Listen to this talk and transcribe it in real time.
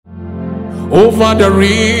over the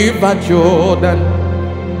river Jordan.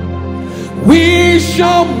 We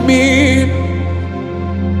shall meet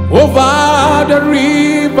over the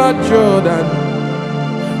river Jordan,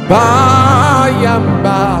 by and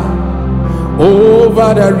by,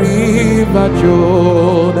 over the river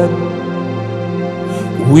Jordan.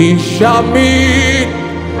 We shall meet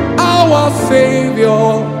our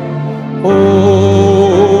Savior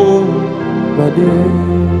over there.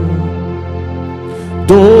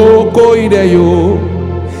 Doko ideyo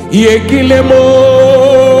yekilemo,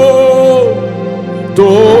 do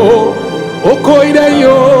oko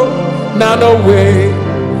ideyo nano way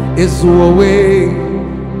is away.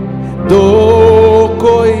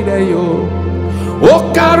 Doko ideyo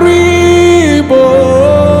okaribona,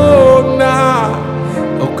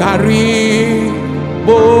 okaribona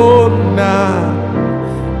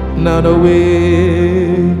nano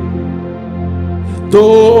way.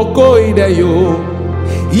 Doko ideyo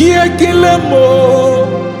yekilemo,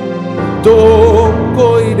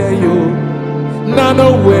 doko ideyo nano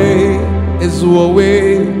way is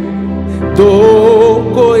away.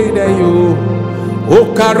 Doko ideyo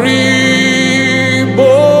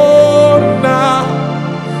okaribona,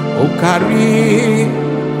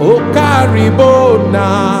 okaribona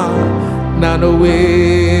nano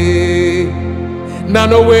way,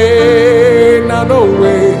 nano way, nano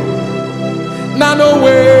way, nano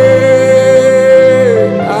way,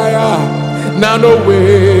 nano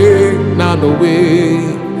way, nano way,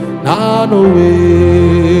 nano way,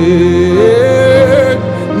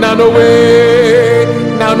 nano way,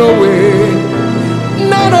 nano way,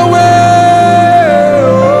 nano way,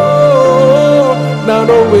 oh,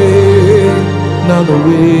 nano way, nano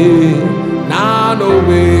way, nano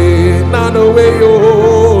way, nano way, oh,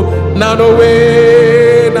 nano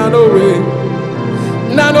way, nano way,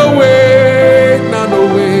 nano way, nano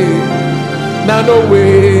way, nano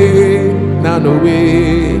way, nano way,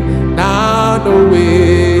 nano way.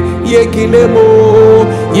 Yekilemo,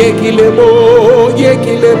 yekilemo,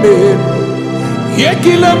 yekileme,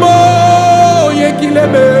 yekilemo,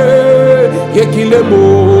 yekileme, yekilemo,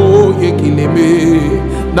 yekileme,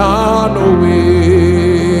 nano way.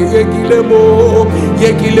 Yekilemo,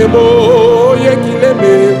 yekilemo,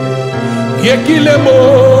 yekileme, yekilemo,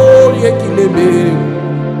 yekileme,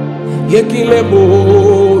 yekilemo,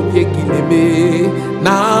 yekileme,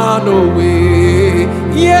 nano way.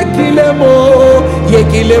 Yekilemo,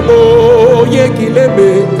 yekilemo, yekileme,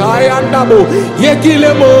 kayandamo,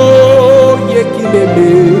 yekilemo, yekileme,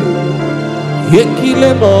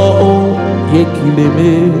 yekilemo,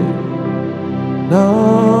 yekileme, nano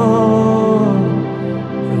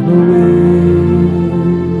way.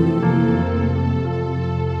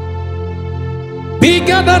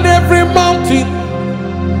 Bigger than every mountain,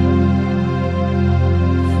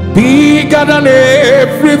 bigger than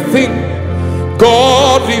everything.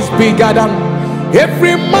 God is bigger than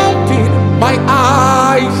every mountain my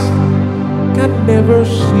eyes can never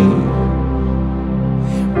see.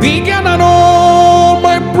 Bigger than all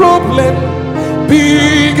my problems,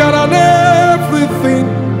 bigger than everything.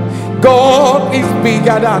 God is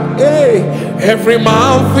bigger than every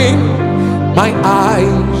mountain my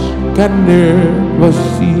eyes can never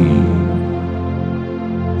see.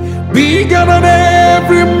 Bigger than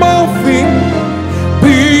every mountain,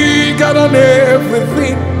 bigger than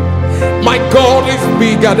everything. My God is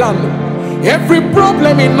bigger than every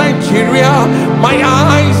problem in Nigeria my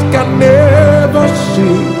eyes can never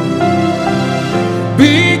see.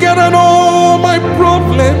 Bigger than all my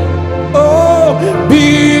problems, oh,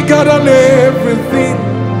 bigger than everything.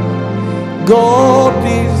 God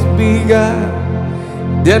is bigger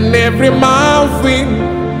than every mountain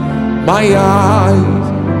my eyes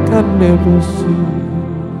can never see.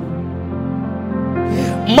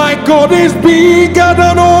 My God is bigger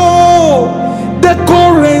than all the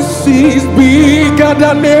currencies, bigger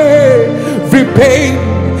than every pain.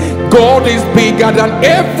 God is bigger than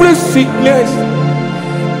every sickness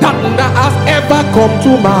that has ever come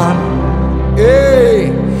to man.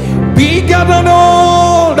 Bigger than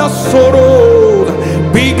all the sorrow,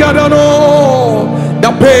 bigger than all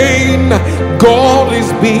the pain. God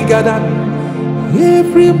is bigger than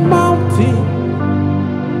every mountain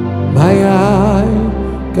my eye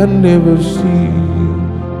can never see.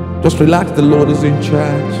 Just relax, the Lord is in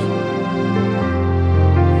charge.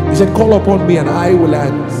 He said, call upon me and I will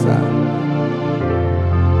answer.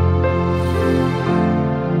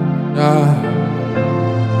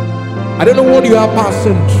 I don't know what you are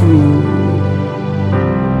passing through.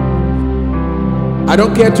 I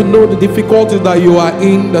don't care to know the difficulties that you are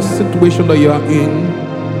in, the situation that you are in.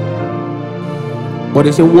 But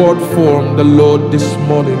it's a word from the Lord this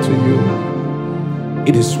morning to you.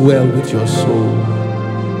 it is well with your soul.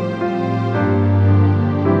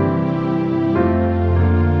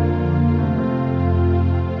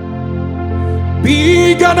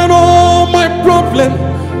 Bigger than all my problems,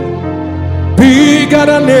 bigger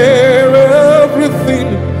than everything.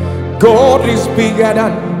 God is bigger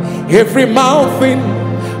than every mountain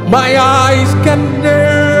my eyes can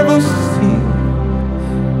never see.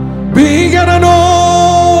 Bigger than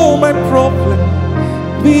all my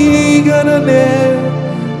problems, bigger than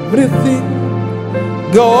everything.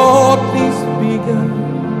 God is bigger.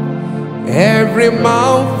 Every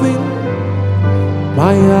mountain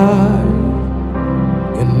my eyes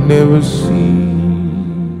can never see.